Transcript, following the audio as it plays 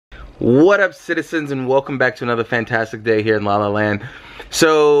What up, citizens, and welcome back to another fantastic day here in La La Land.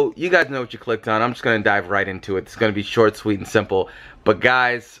 So, you guys know what you clicked on. I'm just going to dive right into it. It's going to be short, sweet, and simple. But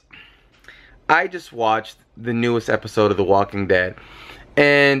guys, I just watched the newest episode of The Walking Dead.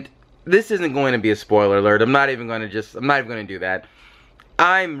 And this isn't going to be a spoiler alert. I'm not even going to do that.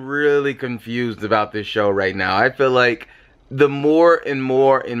 I'm really confused about this show right now. I feel like the more and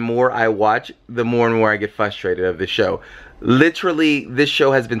more I watch, the more and more I get frustrated of this show. Literally, this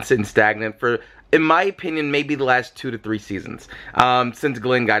show has been sitting stagnant for, in my opinion, maybe the last 2 to 3 seasons. Since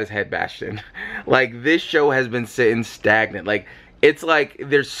Glenn got his head bashed in. Like, this show has been sitting stagnant. Like, it's like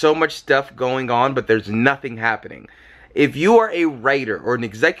there's so much stuff going on, but there's nothing happening. If you are a writer or an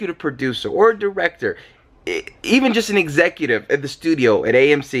executive producer or a director, even just an executive at the studio at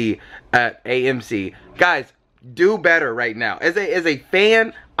AMC, guys, do better right now. As a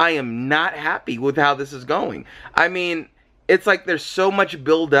fan, I am not happy with how this is going. I mean, it's like there's so much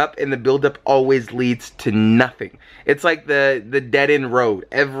build-up, and the build-up always leads to nothing. It's like the dead-end road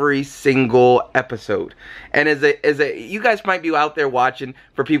every single episode. And you guys might be out there watching,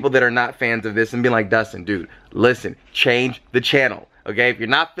 for people that are not fans of this, and being like, Dustin, dude, listen, change the channel, okay? If you're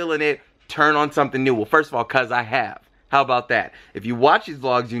not feeling it, turn on something new. Well, first of all, cause I have. How about that? If you watch these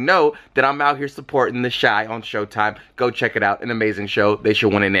vlogs, you know that I'm out here supporting The Chi on Showtime. Go check it out. An amazing show. They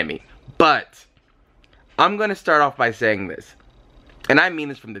should win an Emmy. But I'm going to start off by saying this. And I mean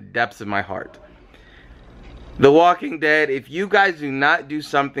this from the depths of my heart. The Walking Dead, if you guys do not do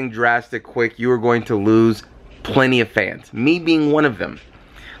something drastic quick, you are going to lose plenty of fans. Me being one of them.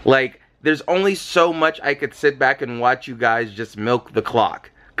 Like, there's only so much I could sit back and watch you guys just milk the clock.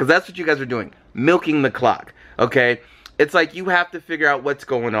 Because that's what you guys are doing. Milking the clock. Okay? It's like you have to figure out what's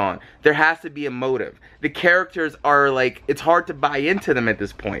going on. There has to be a motive. The characters are like, it's hard to buy into them at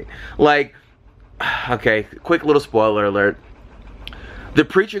this point. Like, okay, quick little spoiler alert. The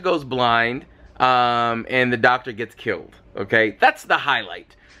preacher goes blind, and the doctor gets killed. Okay, that's the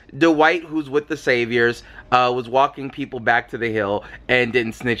highlight. Dwight, who's with the Saviors, was walking people back to the hill and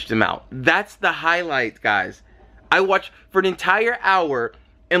didn't snitch them out. That's the highlight, guys. I watched for an entire hour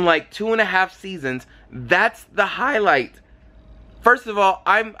in like 2.5 seasons. That's the highlight. First of all,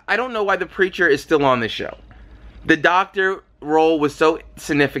 I don't know why the preacher is still on this show. The doctor role was so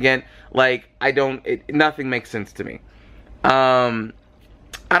significant. Like, nothing makes sense to me. I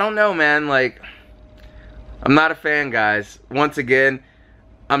don't know, man. Like, I'm not a fan, guys. Once again,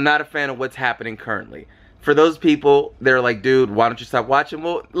 I'm not a fan of what's happening currently. For those people, they're like, dude, why don't you stop watching?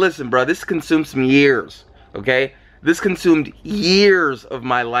 Well, listen, bro, this consumed some years, okay? This consumed years of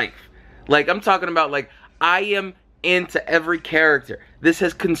my life. Like, I'm talking about, like, I am into every character. This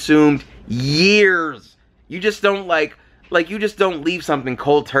has consumed years. You just don't, you just don't leave something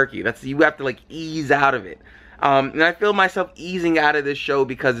cold turkey. You have to, like, ease out of it. And I feel myself easing out of this show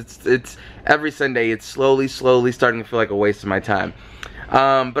because it's every Sunday, it's slowly starting to feel like a waste of my time.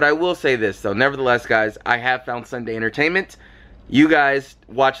 But I will say this, though. Nevertheless, guys, I have found Sunday entertainment. You guys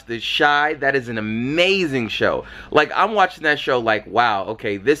watch The Chi. That is an amazing show. Like, I'm watching that show like, wow,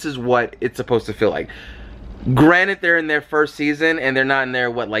 okay, this is what it's supposed to feel like. Granted, they're in their first season, and they're not in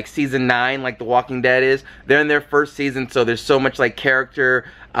their, what, season 9, like The Walking Dead is. They're in their first season, so there's so much, like, character,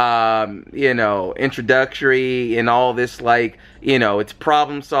 you know, introductory, and all this, like, you know, it's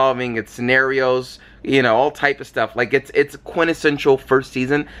problem solving, it's scenarios, you know, all type of stuff. Like, it's quintessential first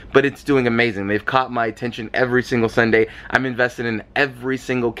season, but it's doing amazing. They've caught my attention every single Sunday. I'm invested in every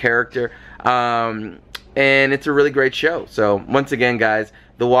single character, and it's a really great show. So, once again, guys,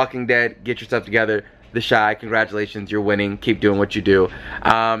 The Walking Dead, get yourself together. The Chi, congratulations, you're winning. Keep doing what you do.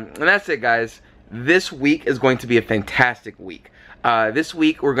 And that's it, guys. This week is going to be a fantastic week. This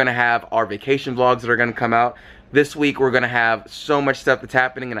week, we're going to have our vacation vlogs that are going to come out. This week, we're going to have so much stuff that's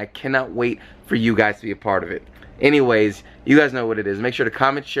happening, and I cannot wait for you guys to be a part of it. Anyways, you guys know what it is. Make sure to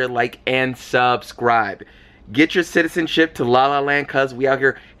comment, share, like, and subscribe. Get your citizenship to La La Land, cuz we out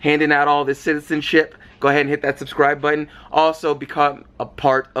here handing out all this citizenship. Go ahead and hit that subscribe button. Also, become a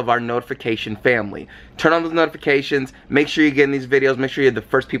part of our notification family. Turn on those notifications. Make sure you're getting these videos. Make sure you're the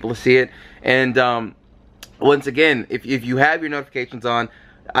first people to see it. And once again, if you have your notifications on,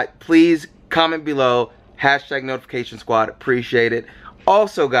 please comment below. Hashtag notification squad. Appreciate it.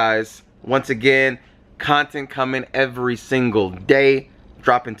 Also, guys, once again, content coming every single day.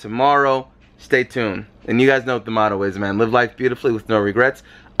 Dropping tomorrow. Stay tuned. And you guys know what the motto is, man. Live life beautifully with no regrets.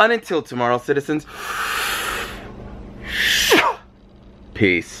 And until tomorrow, citizens.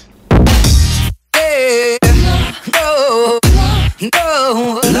 Peace. Yeah, no,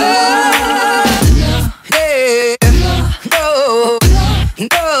 no.